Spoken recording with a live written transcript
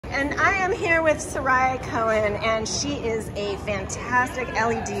and I am here with Sahrye Cohen, and she is a fantastic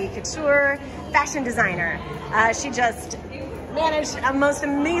LED couture fashion designer. She just managed a most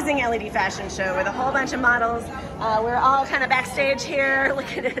amazing LED fashion show with a whole bunch of models. We're all kind of backstage here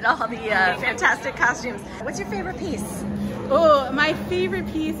looking at all the fantastic costumes. What's your favorite piece? Oh, my favorite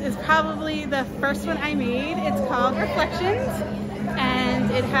piece is probably the first one I made. It's called Reflections, and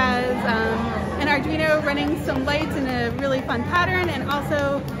it has an Arduino running some lights in a really fun pattern, and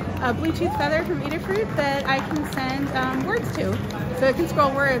also a Bluetooth feather from Adafruit that I can send words to. So it can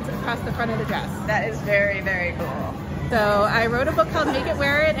scroll words across the front of the dress. That is very, very cool. So I wrote a book called Make It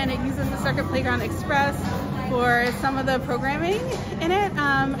Wear It, and it uses the Circuit Playground Express for some of the programming in it.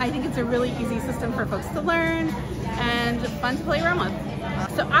 I think it's a really easy system for folks to learn and fun to play around with.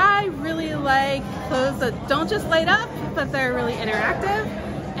 So I really like clothes that don't just light up, but they're really interactive.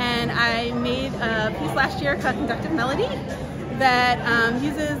 And I made a piece last year called Conductive Melody that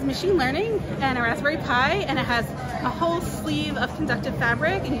uses machine learning and a Raspberry Pi, and it has a whole sleeve of conductive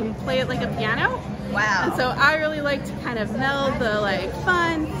fabric, and you can play it like a piano. Wow. And so I really like to kind of meld the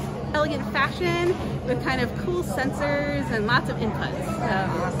fun, elegant fashion with kind of cool sensors and lots of inputs. So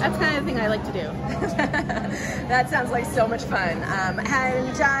that's kind of the thing I like to do. That sounds like so much fun. And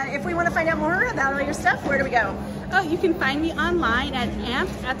if we want to find out more about all your stuff, where do we go? Oh, you can find me online at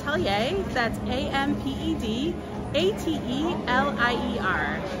Amped Atelier. That's AMPED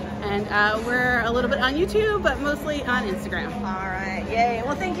ATELIER. And we're a little bit on YouTube, but mostly on Instagram. All right, yay.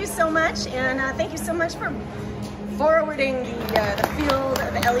 Well, thank you so much, and thank you so much for forwarding the field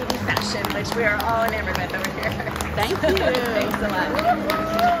of LED fashion, which we are all enamored with over here. Thank you. Thanks a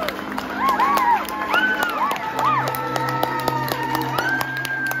lot.